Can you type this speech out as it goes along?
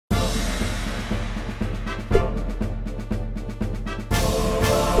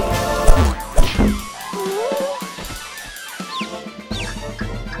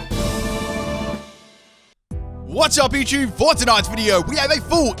What's up, YouTube? For tonight's video, we have a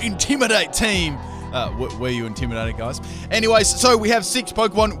full Intimidate team. Were you intimidated, guys? Anyways, so we have 6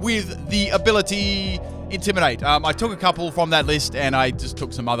 Pokemon with the ability Intimidate. I took a couple from that list, and I just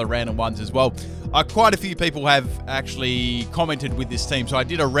took some other random ones as well. Quite a few people have actually commented with this team, so I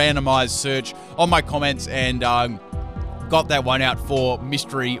did a randomized search on my comments and got that one out for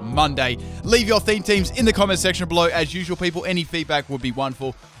Mystery Monday. Leave your theme teams in the comment section below. As usual, people, any feedback would be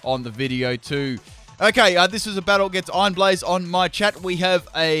wonderful on the video too. Okay, this is a battle against Iron Blaze on my chat. We have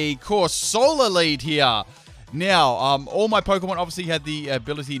a Corsola lead here. Now, all my Pokemon obviously had the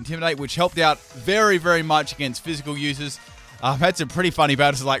ability Intimidate, which helped out very, very much against physical users. I've had some pretty funny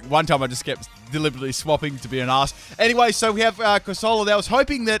battles. Like, one time I just kept deliberately swapping to be an ass. Anyway, so we have Corsola there. I was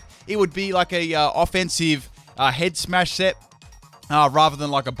hoping that it would be like a offensive head smash set rather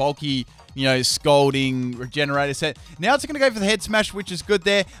than like a bulky, you know, scalding regenerator set. Now it's going to go for the head smash, which is good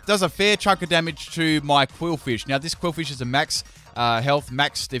there. Does a fair chunk of damage to my Quillfish. Now this Quillfish is a max health,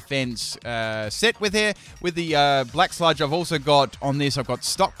 max defense set with here. With the Black Sludge, I've also got on this, I've got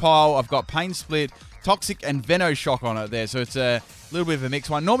Stockpile, I've got Pain Split, Toxic, and Venoshock on it there. So it's a little bit of a mixed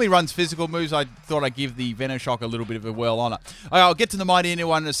one. Normally runs physical moves. I thought I'd give the Venoshock a little bit of a whirl on it. Okay, I'll get to the Mighty Inu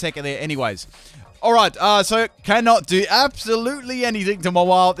one in a second there anyways. Alright, so cannot do absolutely anything to my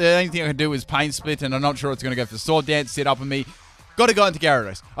wild. The only thing I can do is Pain Split, and I'm not sure it's going to go for Sword Dance, set up on me. Got to go into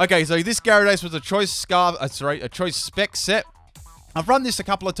Gyarados. Okay, so this Gyarados was a choice a choice spec set. I've run this a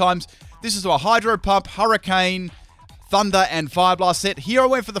couple of times. This is a Hydro Pump, Hurricane, Thunder, and Fire Blast set. Here I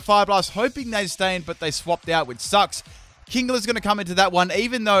went for the Fire Blast, hoping they'd stay in, but they swapped out, which sucks. Kingler's going to come into that one.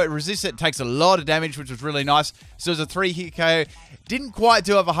 Even though it resists it, takes a lot of damage, which was really nice. So it was a 3-hit KO. Didn't quite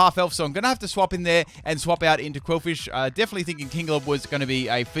do have a half elf, so I'm going to have to swap in there and swap out into Quillfish. Definitely thinking Kingler was going to be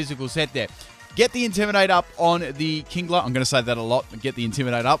a physical set there. Get the Intimidate up on the Kingler. I'm going to say that a lot. Get the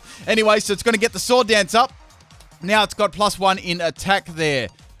Intimidate up. Anyway, so it's going to get the Sword Dance up. Now it's got +1 in attack there.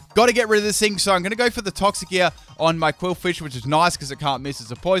 Got to get rid of this thing, so I'm going to go for the Toxic here on my Quillfish, which is nice because it can't miss. It's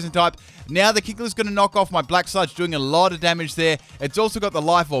a poison type. Now the Kingler's going to knock off my Black Sludge, doing a lot of damage there. It's also got the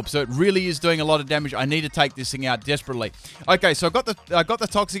Life Orb, so it really is doing a lot of damage. I need to take this thing out desperately. Okay, so I got the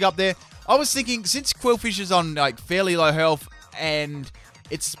Toxic up there. I was thinking, since Quillfish is on like fairly low health and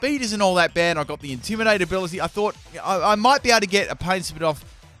its speed isn't all that bad, I got the Intimidate ability. I thought I might be able to get a Pain Split off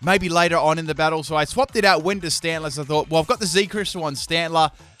maybe later on in the battle, so I swapped it out, went to Stantler. So I thought, well, I've got the Z Crystal on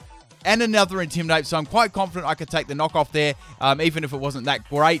Stantler and another Intimidate, so I'm quite confident I could take the knockoff there. Even if it wasn't that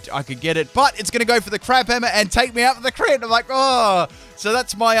great, I could get it. But it's going to go for the Crab Hammer and take me out for the crit. I'm like, oh. So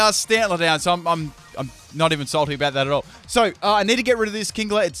that's my Stantler down, so I'm not even salty about that at all. So I need to get rid of this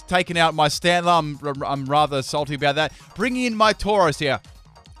Kingler. It's taken out my Stantler. I'm rather salty about that. Bringing in my Tauros here.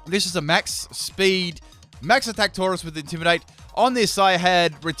 This is a max speed, max attack Tauros with Intimidate. On this, I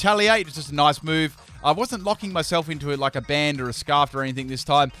had Retaliate. It's just a nice move. I wasn't locking myself into it like a band or a scarf or anything this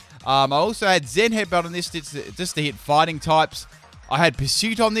time. I also had Zen Headbutt on this just to hit fighting types. I had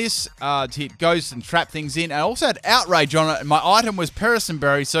Pursuit on this to hit ghosts and trap things in. I also had Outrage on it, and my item was Persian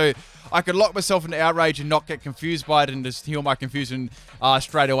Berry, so I could lock myself into Outrage and not get confused by it and just heal my confusion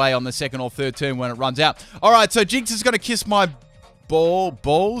straight away on the second or third turn when it runs out. Alright, so Jinx is going to kiss my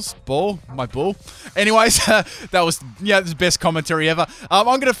my bull. Anyways, that was, yeah, this is the best commentary ever. I'm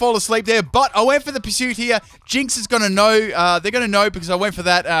going to fall asleep there, but I went for the Pursuit here. Jinx is going to know, they're going to know because I went for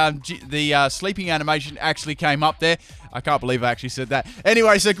that. The sleeping animation actually came up there. I can't believe I actually said that.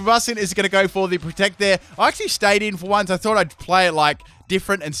 Anyway, so Combustion is going to go for the Protect there. I actually stayed in for once. I thought I'd play it like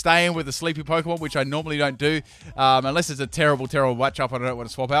different and stay in with a sleepy Pokemon, which I normally don't do. Unless it's a terrible, terrible matchup, I don't want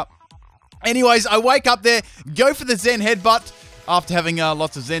to swap out. Anyways, I wake up there, go for the Zen Headbutt after having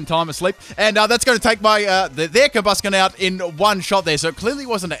lots of Zen time asleep. And that's going to take my their Combustion out in one shot there. So it clearly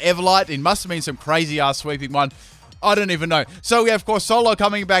wasn't an Everlight. It must have been some crazy-ass sweeping one. I don't even know. So we have, of course, Solo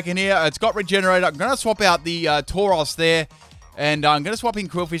coming back in here. It's got Regenerator. I'm going to swap out the Tauros there. And I'm going to swap in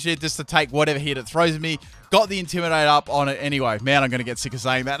Quillfish here just to take whatever hit it throws at me. Got the Intimidate up on it anyway. Man, I'm going to get sick of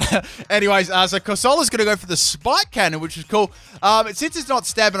saying that. Anyways, so Corsola's going to go for the Spike Cannon, which is cool. Since it's not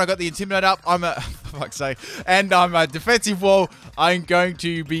stabbing, I got the Intimidate up. I'm a... for fuck's sake. And I'm a Defensive Wall. I'm going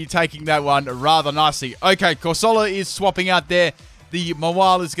to be taking that one rather nicely. Okay, Corsola is swapping out there. The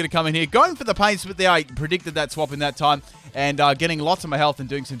Mawile is going to come in here. Going for the Pain Split there. I predicted that swap in that time. And getting lots of my health and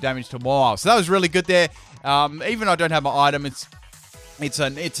doing some damage to Mawile. So that was really good there. Even though I don't have my item, it's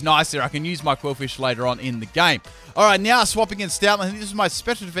nice there. I can use my Quillfish later on in the game. Alright, now swapping in Stoutland. This is my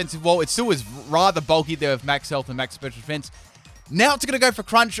special defensive wall. It still is rather bulky there with max health and max special defense. Now it's going to go for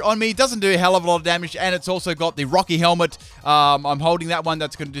Crunch on me. It doesn't do a hell of a lot of damage, and it's also got the Rocky Helmet. I'm holding that one.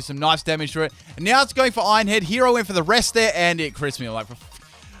 That's going to do some nice damage to it. And now it's going for Iron Head. Hero went for the rest there, and it crits me. Like,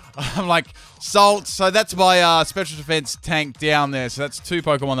 I'm like, Salt. So that's my special defense tank down there. So that's 2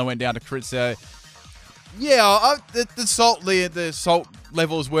 Pokemon that went down to crits there. Yeah, the salt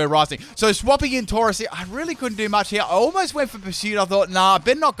levels were rising. So swapping in Taurus here, I really couldn't do much here. I almost went for Pursuit. I thought, nah, I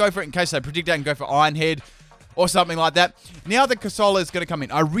better not go for it in case they predict that and go for Iron Head or something like that. Now the Casola is going to come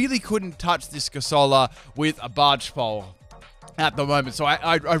in. I really couldn't touch this Casola with a Barge Pole at the moment. So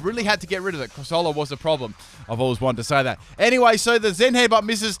I really had to get rid of it. Casola was a problem. I've always wanted to say that. Anyway, so the Zen Headbutt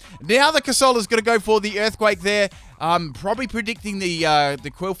misses. Now the Casola is going to go for the Earthquake there. Probably predicting the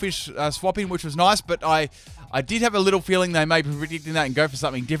Quillfish swapping, which was nice, but I did have a little feeling they may be predicting that and go for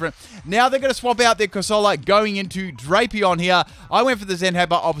something different. Now they're going to swap out their Casola going into Drapion here. I went for the Zen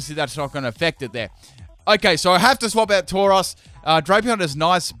Headbutt. Obviously, that's not going to affect it there. Okay, so I have to swap out Tauros. Drapion has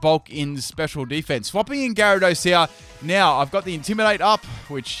nice bulk in special defense. Swapping in Gyarados here. Now, I've got the Intimidate up,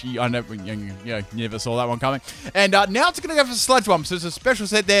 which I never saw that one coming. And now it's going to go for Sludge Bomb. So it's a special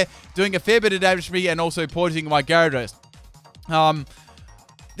set there, doing a fair bit of damage to me and also poisoning my Gyarados. Yeah,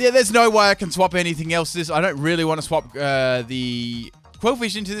 there's no way I can swap anything else to this. I don't really want to swap the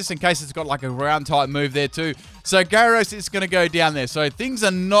Quillfish into this in case it's got like a ground type move there too. So Gyarados is going to go down there. So things are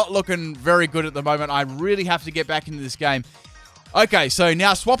not looking very good at the moment. I really have to get back into this game. Okay, so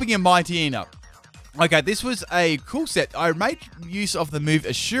now swapping in Mightyena. Okay, this was a cool set. I made use of the move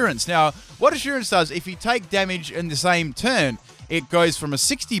Assurance. Now, what Assurance does, if you take damage in the same turn, it goes from a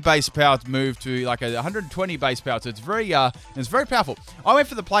 60 base power move to like a 120 base power. So it's very powerful. I went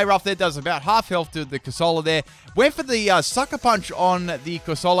for the Play Rough there. Does about half health to the Casola there. Went for the Sucker Punch on the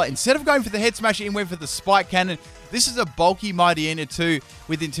Casola. Instead of going for the Head Smash, went for the Spike Cannon. This is a bulky Mightyena too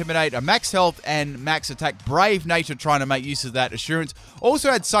with Intimidate, a max health and max attack. Brave Nature trying to make use of that Assurance.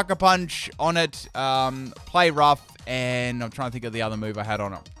 Also had Sucker Punch on it, Play Rough, and I'm trying to think of the other move I had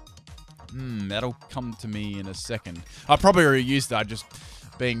on it. That'll come to me in a second. I probably already used that, just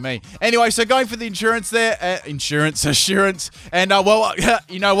being me. Anyway, so going for the Assurance there. Assurance. And, well,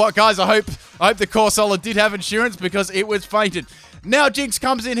 you know what, guys? I hope the Corsola did have Assurance because it was fainted. Now Jinx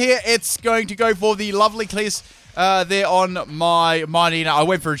comes in here. It's going to go for the lovely Cliss there on my Mightyena. I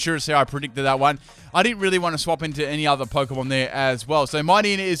went for Assurance here. I predicted that one. I didn't really want to swap into any other Pokemon there as well. So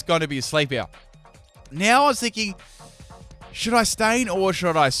Mightyena is going to be a sleep out. Now I was thinking, should I stay in or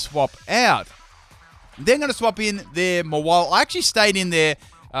should I swap out? They're going to swap in their Mawile. I actually stayed in there.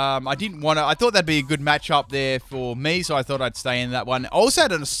 I didn't want to. I thought that'd be a good matchup there for me, so I thought I'd stay in that one. I also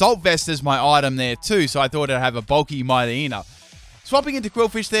had an Assault Vest as my item there too, so I thought I'd have a bulky Mightyena. Swapping into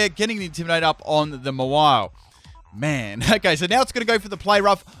Quillfish there, getting the Intimidate up on the Mawile. Man. Okay, so now it's going to go for the Play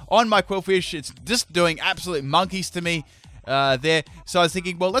Rough on my Quillfish. It's just doing absolute monkeys to me there. So I was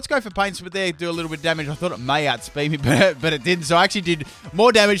thinking, well, let's go for Pain Spit there, do a little bit of damage. I thought it may outspeed me, but it didn't. So I actually did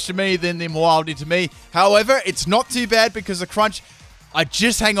more damage to me than the Mawile did to me. However, it's not too bad because the Crunch, I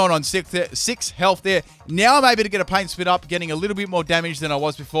just hang on 6 health there. Now I'm able to get a Pain Spit up, getting a little bit more damage than I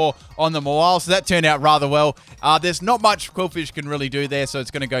was before on the Mawile. So that turned out rather well. There's not much Quillfish can really do there, so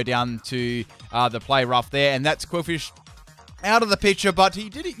it's going to go down to the Play Rough there. And that's Quillfish out of the picture, but he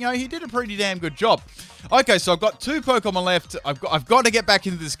did it. He did a pretty damn good job. Okay, so I've got 2 Pokemon left. I've got to get back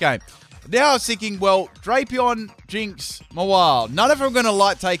into this game. Now I was thinking, well, Drapion, Jinx, Mawile. None of them are going to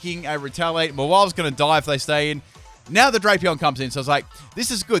like taking a Retaliate. Mawile's going to die if they stay in. Now the Drapion comes in, so I was like, this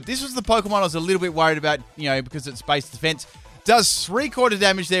is good. This was the Pokemon I was a little bit worried about, because it's base defense. Does 3/4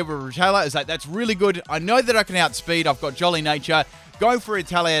 damage there with Retaliate. It's like, that's really good. I know that I can outspeed. I've got Jolly Nature. Going for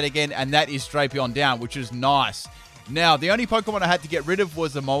Retaliate again, and that is Drapion down, which is nice. Now, the only Pokemon I had to get rid of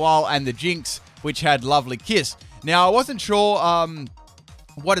was the Mawile and the Jinx, which had Lovely Kiss. Now, I wasn't sure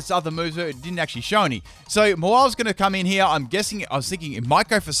what its other moves were. It didn't actually show any. So, Mawile's going to come in here. I was thinking it might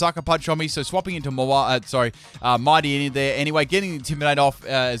go for Sucker Punch on me, so swapping into Mighty in there. Anyway, getting Intimidate off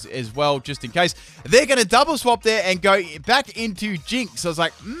as well, just in case. They're going to double swap there and go back into Jinx. So I was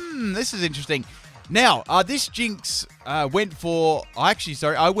like, this is interesting. Now, this Jinx went for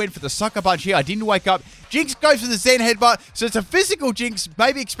the Sucker Punch here. I didn't wake up. Jinx goes for the Zen Headbutt. So it's a physical Jinx,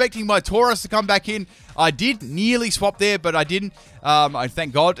 maybe expecting my Tauros to come back in. I did nearly swap there, but I didn't. I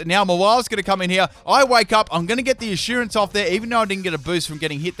thank God. Now Mawile's going to come in here. I wake up. I'm going to get the Assurance off there, even though I didn't get a boost from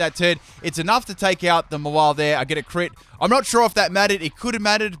getting hit that turn. It's enough to take out the Mawile there. I get a crit. I'm not sure if that mattered. It could have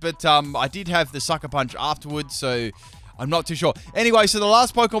mattered, but I did have the Sucker Punch afterwards, so I'm not too sure. Anyway, so the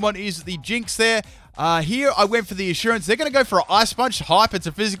last Pokemon is the Jinx there. Here, I went for the Assurance. They're going to go for an Ice Punch. Hype, it's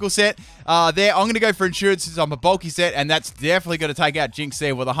a physical set. There, I'm going to go for Assurance since I'm a bulky set, and that's definitely going to take out Jinx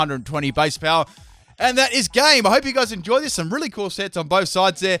there with 120 base power. And that is game. I hope you guys enjoy this. Some really cool sets on both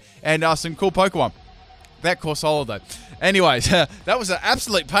sides there, and some cool Pokemon. that Corsolo, though. Anyways, that was an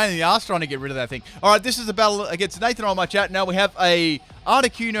absolute pain in the ass trying to get rid of that thing. All right, this is the battle against Nathan on my chat. Now we have a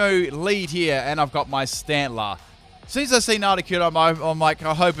Articuno lead here, and I've got my Stantler. As soon as I see an Articuno, I'm like,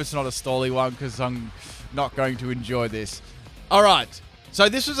 I hope it's not a stally one, because I'm not going to enjoy this. All right, so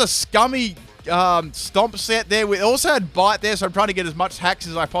this was a scummy stomp set there. We also had bite there, so I'm trying to get as much hacks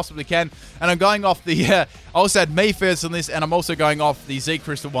as I possibly can. And I'm going off the, I also had me first on this, and I'm also going off the Z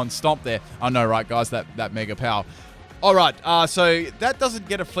Crystal 1 stomp there. I know, right, guys, that mega power. All right, so that doesn't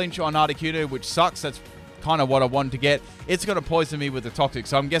get a flinch on Articuno, which sucks. That's kind of what I wanted to get. It's going to poison me with the Toxic.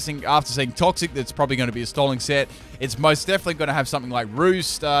 So I'm guessing after seeing Toxic, that's probably going to be a stalling set. It's most definitely going to have something like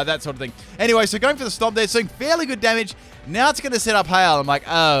Roost, that sort of thing. Anyway, so going for the stomp there, seeing fairly good damage. Now it's going to set up Hail. I'm like,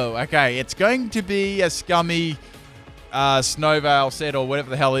 oh, okay. It's going to be a scummy Snowveil set or whatever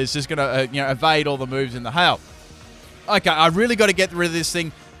the hell it is. Just going to evade all the moves in the Hail. Okay, I really got to get rid of this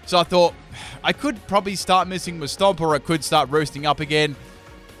thing. So I thought I could probably start missing with Stomp, or I could start roosting up again.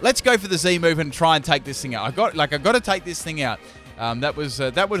 Let's go for the Z move and try and take this thing out. I got to take this thing out. That was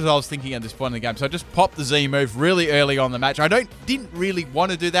what I was thinking at this point in the game. So I just popped the Z move really early on in the match. I didn't really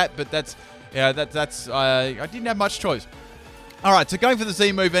want to do that, but I didn't have much choice. All right, so going for the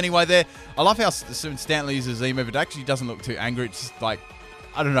Z move anyway there. I love how Stanley uses Z move. It actually doesn't look too angry. It's just like,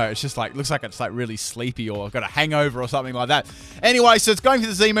 I don't know. It's just like, looks like it's like really sleepy or got a hangover or something like that. Anyway, so it's going for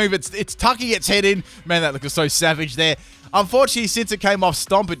the Z move. It's tucking its head in. Man, that looks so savage there. Unfortunately, since it came off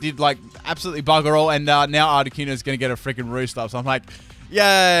Stomp, it did like absolutely bugger all. And now Articuno is going to get a freaking roost up. So I'm like,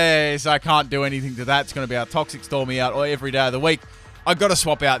 yay. So I can't do anything to that. It's going to be our Toxic Storm me out every day of the week. I've got to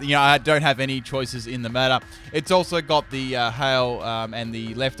swap out. I don't have any choices in the matter. It's also got the Hail and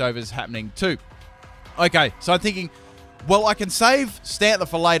the leftovers happening too. Okay, so I'm thinking, well, I can save Stantler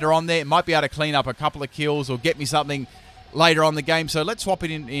for later on there. It might be able to clean up a couple of kills or get me something later on the game. So let's swap it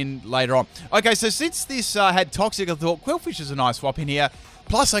in later on. Okay, so since this had Toxic, I thought Quillfish is a nice swap in here.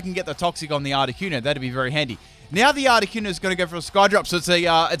 Plus, I can get the Toxic on the Articuno. That'd be very handy. Now the Articuno is going to go for a Skydrop. So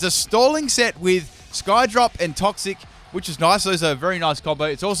it's a stalling set with Skydrop and Toxic, which is nice. Those are a very nice combo.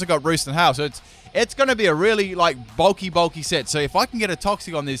 It's also got Roost and Hail. So it's going to be a really like bulky set. So if I can get a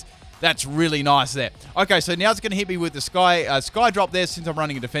Toxic on this, that's really nice there. Okay, so now it's going to hit me with the Sky Drop there. Since I'm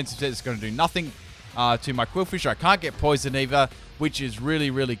running a defensive set, it's going to do nothing to my Quillfish. I can't get poison either, which is really,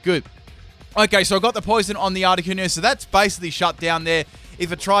 really good. Okay, so I got the poison on the Articuno, so that's basically shut down there.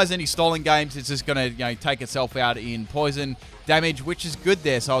 If it tries any stalling games, it's just going to take itself out in poison damage, which is good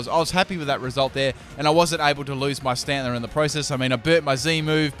there. So I was happy with that result there, and I wasn't able to lose my Stantler in the process. I mean, I burnt my Z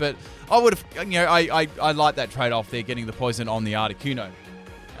move, but I would have, I like that trade-off there, getting the poison on the Articuno.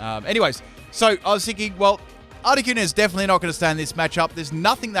 Anyways, so I was thinking, well, Articuno is definitely not going to stay in this matchup. There's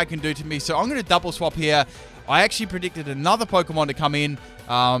nothing they can do to me, so I'm going to double swap here. I actually predicted another Pokemon to come in.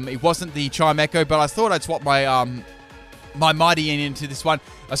 It wasn't the Chimecho, but I thought I'd swap my my Mighty into this one.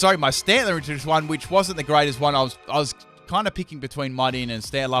 My Stantler into this one, which wasn't the greatest one. I was kind of picking between Mighty and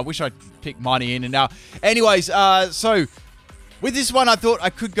Stantler. I wish I'd picked Mighty and now. Anyways, so with this one, I thought I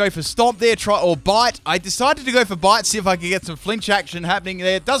could go for Stomp there, or Bite. I decided to go for Bite, see if I could get some flinch action happening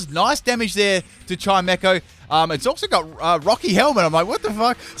there. It does nice damage there to Chimecho. It's also got Rocky Helmet. I'm like, what the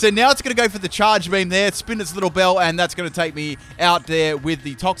fuck? So now it's going to go for the Charge Beam there, spin its little bell, and that's going to take me out there with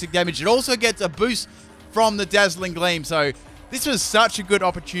the Toxic damage. It also gets a boost from the Dazzling Gleam. So this was such a good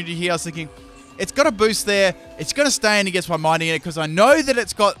opportunity here. I was thinking, it's got a boost there. It's going to stay and it gets my Mighty in it because I know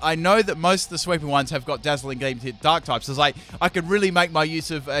that most of the sweeping ones have got Dazzling Gleam to hit Dark types. So it's like, I could really make my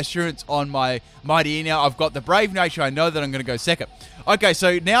use of Assurance on my Mighty now. I've got the Brave Nature. I know that I'm going to go second. Okay,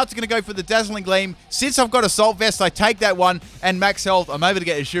 so now it's going to go for the Dazzling Gleam. Since I've got Assault Vest, I take that one and max health. I'm able to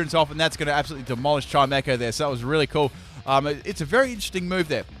get Assurance off, and that's going to absolutely demolish Chimecho there. So that was really cool. It's a very interesting move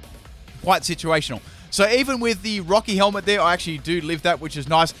there. Quite situational. So even with the Rocky Helmet there, I actually do live that, which is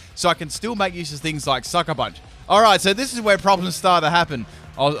nice. So I can still make use of things like Sucker Punch. All right, so this is where problems start to happen.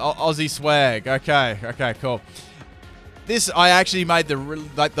 Aussie swag. Okay, cool. This, I actually made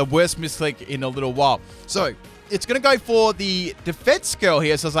the worst misclick in a little while. So it's going to go for the Defense Girl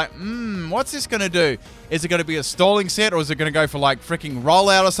here. So I was like, what's this going to do? Is it going to be a stalling set, or is it going to go for like freaking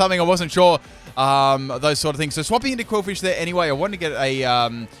rollout or something? I wasn't sure. Those sort of things. So swapping into Quillfish there anyway, I wanted to get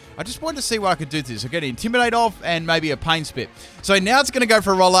a... I just wanted to see what I could do to this. So get an Intimidate off and maybe a Pain Spit. So now it's going to go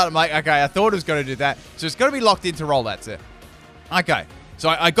for a rollout. I'm like, okay, I thought it was going to do that. So it's going to be locked into rollouts there. Okay. So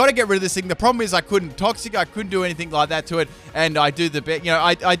I got to get rid of this thing. The problem is I couldn't Toxic. I couldn't do anything like that to it. And I do the best,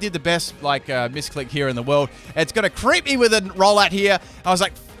 I did the best like misclick here in the world. It's going to creep me with a rollout here. I was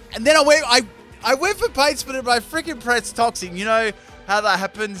like, and then I went for Pain Spit, but I freaking pressed Toxic. You know how that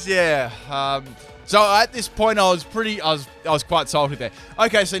happens? Yeah. So at this point, I was quite salty there.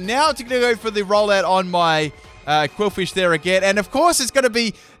 Okay, so now it's going to go for the rollout on my Quillfish there again. And of course, it's going to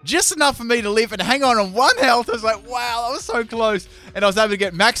be just enough for me to live and hang on 1 health. I was like, wow, that was so close. And I was able to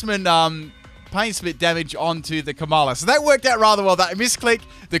get maximum pain split damage onto the Kamala. So that worked out rather well. That misclick,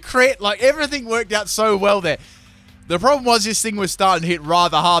 the crit, like everything worked out so well there. The problem was this thing was starting to hit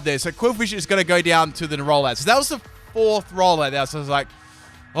rather hard there. So Quillfish is going to go down to the rollout. So that was the 4th rollout there. So I was like,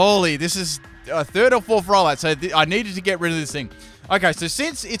 holy, this is a 3rd or 4th rollout. So I needed to get rid of this thing. Okay, so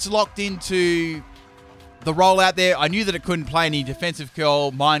since it's locked into the rollout there, I knew that it couldn't play any defensive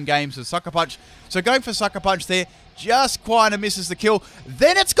curl, mind games, or Sucker Punch. So going for Sucker Punch there, just kind of misses the kill.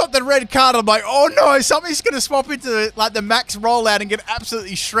 Then it's got the red card. I'm like, oh no, somebody's going to swap into the max rollout and get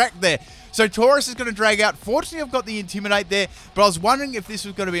absolutely shreked there. So Taurus is going to drag out. Fortunately, I've got the Intimidate there, but I was wondering if this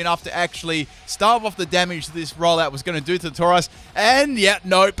was going to be enough to actually starve off the damage this rollout was going to do to the Taurus. And yeah,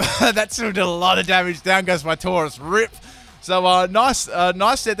 nope. That still did a lot of damage. Down goes my Taurus. Rip. So nice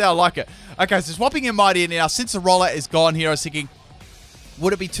set there. I like it. Okay, so swapping in Mighty now. Since the rollout is gone here, I was thinking,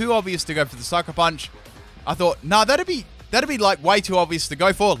 would it be too obvious to go for the Sucker Punch? I thought, no, that'd be like way too obvious to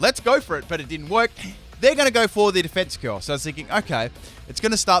go for. Let's go for it, but it didn't work. They're going to go for the defense curl. So I was thinking, okay, it's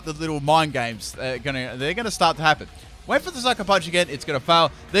going to start the little mind games. They're going to start to happen. Went for the Sucker Punch again. It's going to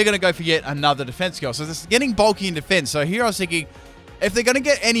fail. They're going to go for yet another defense curl. So this is getting bulky in defense. So here I was thinking, if they're going to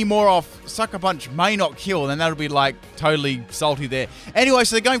get any more off, Sucker Punch may not kill. Then that'll be like totally salty there. Anyway,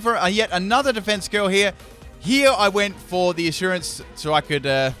 so they're going for yet another defense curl here. Here I went for the assurance so I could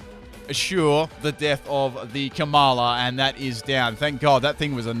assure the death of the Kamala, and that is down. Thank God, that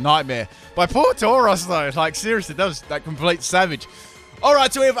thing was a nightmare. By poor Taurus though, like seriously, that was that complete savage. All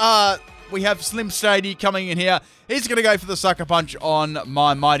right, so we have Slim Shady coming in here. He's going to go for the Sucker Punch on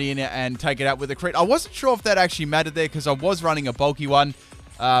my Mighty Inner and take it out with a crit. I wasn't sure if that actually mattered there because I was running a bulky one.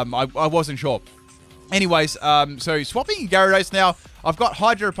 I wasn't sure. Anyways, so swapping Gyarados now. I've got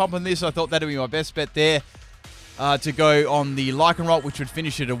Hydro Pump on this. I thought that'd be my best bet there. To go on the Lycanroc, which would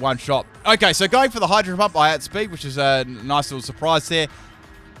finish it in one shot. Okay, so going for the Hydro Pump by outspeed, which is a nice little surprise there.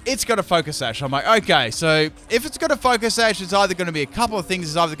 It's got a Focus Sash. I'm like, okay, so if it's got a Focus Sash, it's either going to be a couple of things.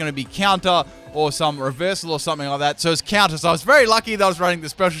 It's either going to be counter or some reversal or something like that. So it's counter. So I was very lucky that I was running the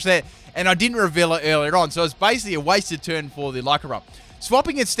special set, and I didn't reveal it earlier on. So it's basically a wasted turn for the Lycanroc.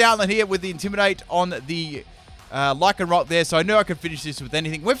 Swapping its Stoutland here with the Intimidate on the Lycanroc there, so I knew I could finish this with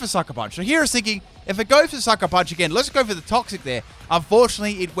anything. Went for Sucker Punch. So here I was thinking, if it goes for Sucker Punch again, let's go for the Toxic there.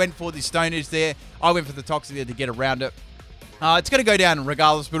 Unfortunately, it went for the Stone Edge there. I went for the Toxic there to get around it. It's going to go down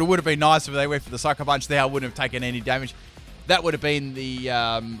regardless, but it would have been nice if they went for the Sucker Punch there. I wouldn't have taken any damage. That would have been the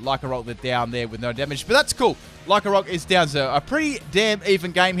Lycanroc that down there with no damage, but that's cool. Lycanroc is down to a pretty damn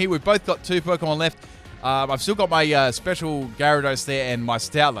even game here. We've both got 2 Pokemon left. I've still got my special Gyarados there and my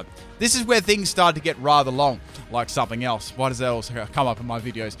Stoutland. This is where things start to get rather long, like something else. Why does that also come up in my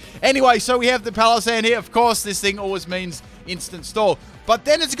videos? Anyway, so we have the Palisand here. Of course, this thing always means instant stall. But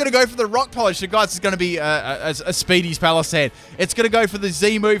then it's going to go for the Rock Polish. So, guys, it's going to be a Speedy's Palisand. It's going to go for the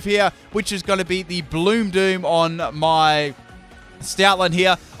Z move here, which is going to be the Bloom Doom on my Stoutland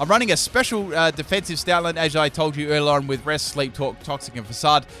here. I'm running a special defensive Stoutland, as I told you earlier on, with Rest, Sleep, Talk, Toxic, and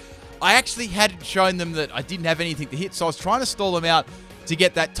Facade. I actually hadn't shown them that I didn't have anything to hit, so I was trying to stall them out to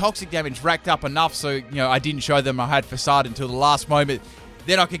get that toxic damage racked up enough so, you know, I didn't show them I had Facade until the last moment.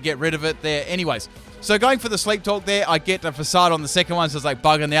 Then I could get rid of it there. Anyways, so going for the Sleep Talk there, I get the Facade on the second one, so it's like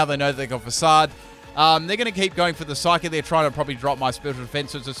bugger now. They know that they got Facade. They're going to keep going for the Psychic. They're trying to probably drop my Special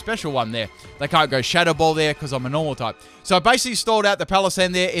Defense, so it's a special one there. They can't go Shadow Ball there because I'm a normal type. So I basically stalled out the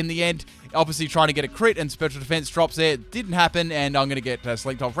Palisand there in the end, obviously trying to get a crit, and Special Defense drops there. It didn't happen, and I'm going to get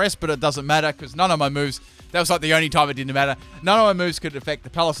Sleep Talk Rest, but it doesn't matter because none of my moves, that was like the only time it didn't matter. None of my moves could affect the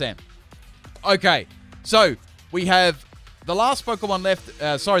Palisand. Okay, so we have the last Pokemon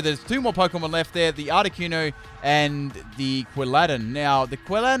left. Sorry, there's 2 more Pokemon left there. The Articuno and the Quilladin. Now, the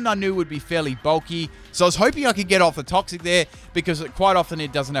Quilladin I knew would be fairly bulky, so I was hoping I could get off the Toxic there because quite often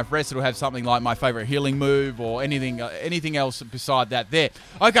it doesn't have Rest. It'll have something like my favorite healing move or anything else beside that there.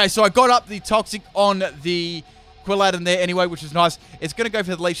 Okay, so I got up the Toxic on the Quilladin there anyway, which is nice. It's going to go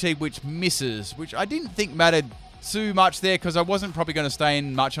for the Leech Seed, which misses, which I didn't think mattered too much there because I wasn't probably going to stay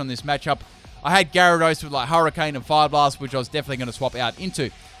in much on this matchup. I had Gyarados with like Hurricane and Fire Blast, which I was definitely going to swap out into.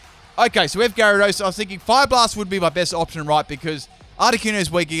 Okay, so we have Gyarados. I was thinking Fire Blast would be my best option, right? Because Articuno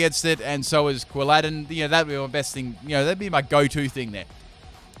is weak against it, and so is Quilladin. You know, that would be my best thing. You know, that'd be my go-to thing there.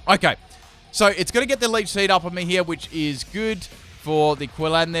 Okay, so it's going to get the Leech Seed up on me here, which is good for the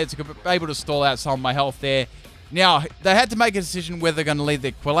Quilladin there. It's able to stall out some of my health there. Now, they had to make a decision whether they're going to leave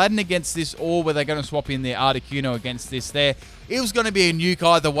their Quilladin against this or whether they're going to swap in their Articuno against this there. It was going to be a nuke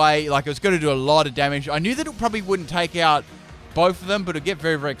either way. Like, it was going to do a lot of damage. I knew that it probably wouldn't take out both of them, but it'd get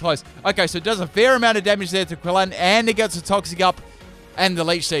very, very close. Okay, so it does a fair amount of damage there to Quilladin, and it gets a Toxic up and the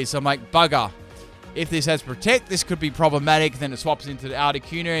Leech Seed. So I'm like, bugger. If this has Protect, this could be problematic. Then it swaps into the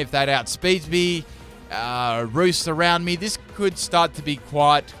Articuno. If that outspeeds me, roosts around me, this could start to be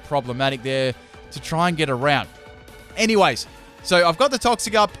quite problematic there to try and get around. Anyways, so I've got the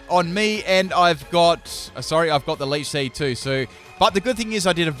Toxic up on me, and I've got the Leech Seed too. So, but the good thing is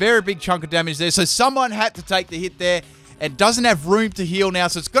I did a very big chunk of damage there. So someone had to take the hit there. It doesn't have room to heal now,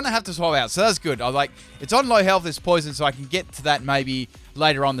 so it's going to have to swap out. So that's good. I was like, it's on low health, it's poison, so I can get to that maybe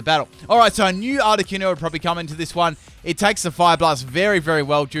later on in the battle. All right, so I knew Articuno would probably come into this one. It takes the Fire Blast very, very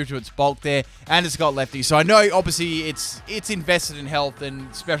well due to its bulk there, and it's got Lefty. So I know, obviously, it's invested in health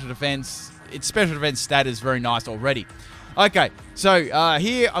and special defense. Its special defense stat is very nice already. Okay, so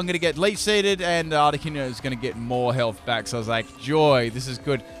here I'm going to get Leech Seeded, and Articuno is going to get more health back. So I was like, joy, this is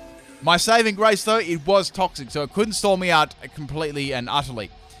good. My saving grace, though, it was Toxic, so it couldn't stall me out completely and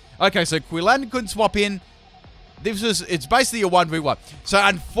utterly. Okay, so Quilladin couldn't swap in. It's basically a 1v1. So,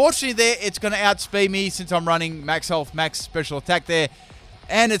 unfortunately there, it's going to outspeed me since I'm running max health, max special attack there.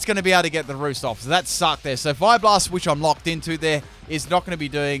 And it's going to be able to get the roost off. So, that sucked there. So, Fire Blast, which I'm locked into there, is not going to be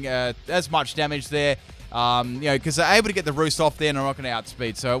doing as much damage there. Because they're able to get the roost off there and I'm not going to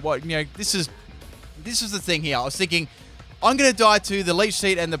outspeed. So, this is the thing here. I was thinking, I'm going to die to the Leech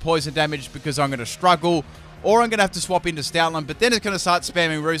Seed and the poison damage because I'm going to struggle, or I'm going to have to swap into Stoutland, but then it's going to start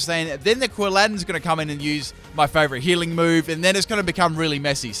spamming Roost Lane. Then the Quilladin's going to come in and use my favorite healing move, and then it's going to become really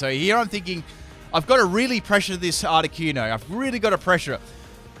messy. So here I'm thinking, I've got to really pressure this Articuno. I've really got to pressure it.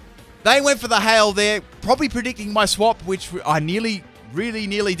 They went for the Hail there, probably predicting my swap, which I really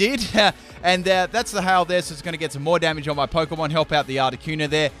nearly did. And that's the Hail there, so it's going to get some more damage on my Pokemon, help out the Articuno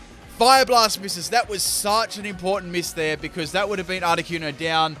there. Fire Blast misses. That was such an important miss there because that would have been Articuno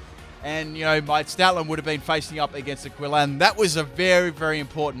down and, my Stoutland would have been facing up against the Quilladin. That was a very, very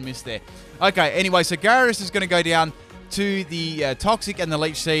important miss there. Okay, anyway, so Gyarados is going to go down to the Toxic and the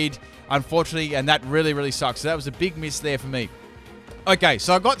Leech Seed, unfortunately, and that really, really sucks. So that was a big miss there for me. Okay,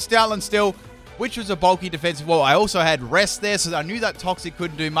 so I got Stoutland still, which was a bulky defensive wall. I also had Rest there, so I knew that Toxic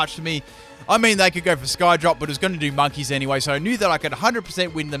couldn't do much to me. I mean, they could go for Skydrop, but it was going to do monkeys anyway, so I knew that I could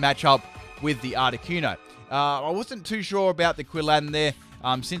 100% win the matchup with the Articuno. I wasn't too sure about the Quilladin there,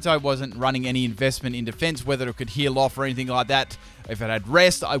 since I wasn't running any investment in defense, whether it could heal off or anything like that. If it had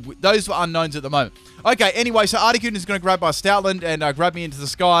Rest, those were unknowns at the moment. Okay, anyway, so Articuno is going to grab my Stoutland and grab me into the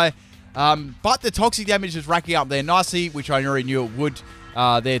sky. But the Toxic damage is racking up there nicely, which I already knew it would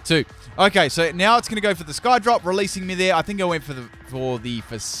there too. Okay, so now it's going to go for the Skydrop, releasing me there. I think I went for the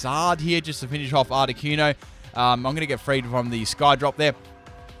Facade here just to finish off Articuno. I'm going to get freed from the Skydrop there.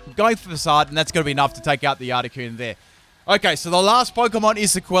 Going for Facade, and that's going to be enough to take out the Articuno there. Okay, so the last Pokemon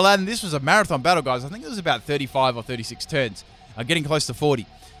is the Quilladin. This was a marathon battle, guys. I think it was about 35 or 36 turns. I'm getting close to 40.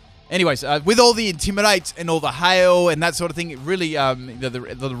 Anyways, with all the Intimidate and all the Hail and that sort of thing, it really,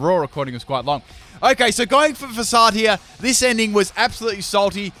 the raw recording was quite long. Okay, so going for Facade here. This ending was absolutely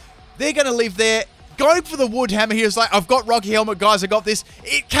salty. They're going to live there. Going for the Wood Hammer here is like, I've got Rocky Helmet, guys. I got this.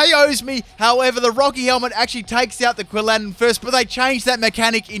 It KOs me. However, the Rocky Helmet actually takes out the Quilladin first, but they changed that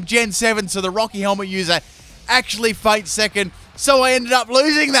mechanic in Gen 7, so the Rocky Helmet user actually faints second. So I ended up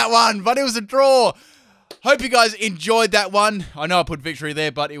losing that one, but it was a draw. Hope you guys enjoyed that one. I know I put victory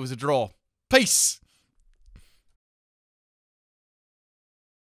there, but it was a draw. Peace.